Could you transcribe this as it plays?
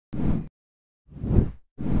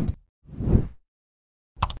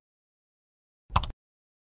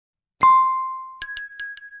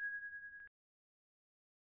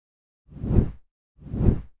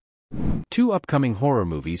Two upcoming horror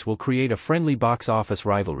movies will create a friendly box office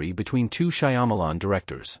rivalry between two Shyamalan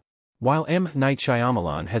directors. While M. Night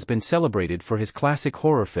Shyamalan has been celebrated for his classic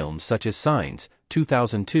horror films such as Signs,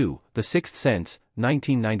 2002, The Sixth Sense,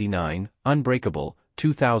 1999, Unbreakable,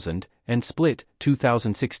 2000, and Split,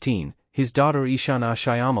 2016, his daughter Ishana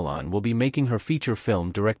Shyamalan will be making her feature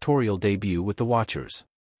film directorial debut with The Watchers.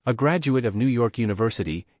 A graduate of New York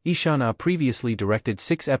University, Ishana previously directed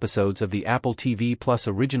 6 episodes of the Apple TV Plus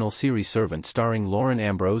original series Servant starring Lauren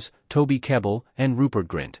Ambrose, Toby Kebbell, and Rupert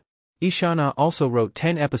Grint. Ishana also wrote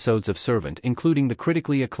 10 episodes of Servant including the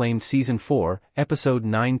critically acclaimed Season 4, Episode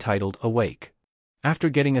 9 titled Awake. After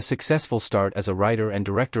getting a successful start as a writer and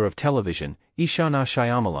director of television, Ishana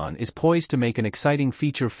Shyamalan is poised to make an exciting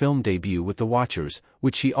feature film debut with The Watchers,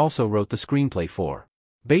 which she also wrote the screenplay for.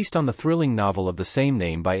 Based on the thrilling novel of the same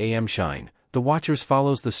name by A.M. Shine, The Watchers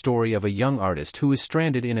follows the story of a young artist who is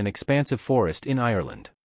stranded in an expansive forest in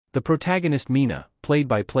Ireland. The protagonist Mina, played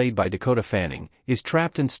by Dakota Fanning, is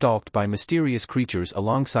trapped and stalked by mysterious creatures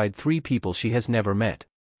alongside 3 people she has never met.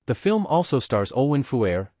 The film also stars Olwen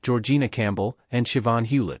Fouere, Georgina Campbell, and Siobhan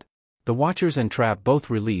Hewlett. The Watchers and Trap both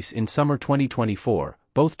release in summer 2024,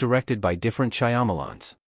 both directed by different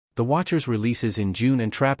Shyamalans. The Watchers releases in June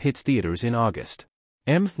and Trap hits theaters in August.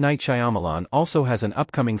 M. Night Shyamalan also has an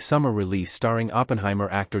upcoming summer release starring Oppenheimer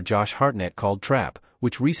actor Josh Hartnett called Trap,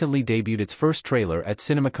 which recently debuted its first trailer at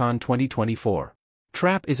CinemaCon 2024.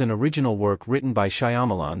 Trap is an original work written by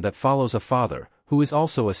Shyamalan that follows a father, who is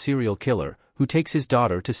also a serial killer, who takes his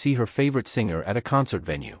daughter to see her favorite singer at a concert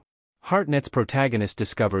venue. Hartnett's protagonist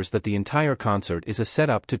discovers that the entire concert is a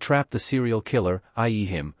setup to trap the serial killer, i.e.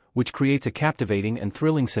 him, which creates a captivating and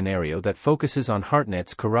thrilling scenario that focuses on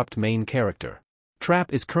Hartnett's corrupt main character.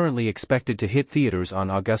 Trap is currently expected to hit theaters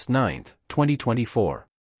on August 9, 2024.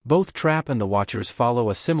 Both Trap and The Watchers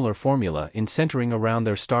follow a similar formula in centering around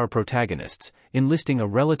their star protagonists, enlisting a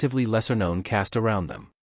relatively lesser-known cast around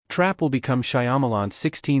them. Trap will become Shyamalan's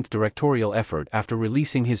 16th directorial effort after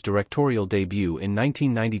releasing his directorial debut in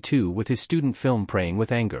 1992 with his student film Praying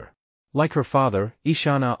with Anger. Like her father,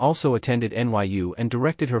 Ishana also attended NYU and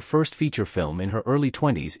directed her first feature film in her early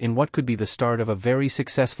 20s in what could be the start of a very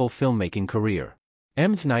successful filmmaking career.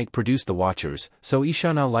 M. Night produced The Watchers, so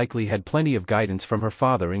Ishana likely had plenty of guidance from her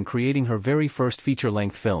father in creating her very first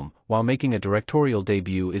feature-length film. While making a directorial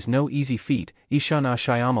debut is no easy feat, Ishana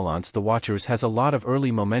Shyamalan's The Watchers has a lot of early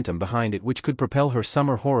momentum behind it which could propel her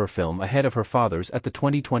summer horror film ahead of her father's at the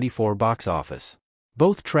 2024 box office.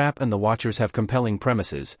 Both Trap and The Watchers have compelling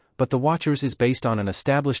premises, but The Watchers is based on an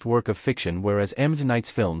established work of fiction whereas M. Night's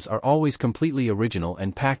films are always completely original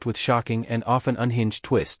and packed with shocking and often unhinged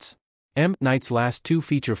twists. M. Night's last 2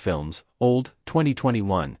 feature films, Old,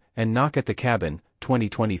 2021, and Knock at the Cabin,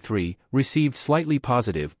 2023, received slightly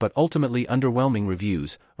positive but ultimately underwhelming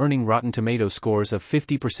reviews, earning Rotten Tomatoes scores of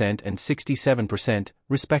 50% and 67%,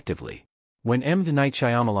 respectively. When M. Night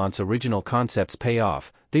Shyamalan's original concepts pay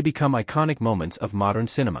off, they become iconic moments of modern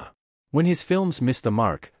cinema. When his films miss the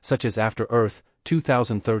mark, such as After Earth,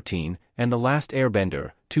 2013, and The Last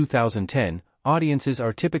Airbender, 2010, audiences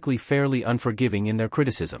are typically fairly unforgiving in their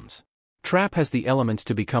criticisms. Trap has the elements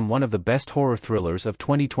to become one of the best horror thrillers of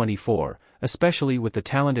 2024, especially with the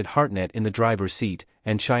talented Hartnett in the driver's seat,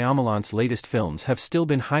 and Shyamalan's latest films have still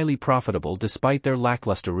been highly profitable despite their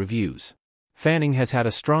lackluster reviews. Fanning has had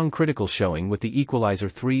a strong critical showing with The Equalizer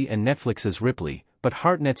 3 and Netflix's Ripley, but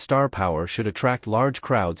Hartnett's star power should attract large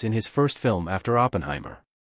crowds in his first film after Oppenheimer.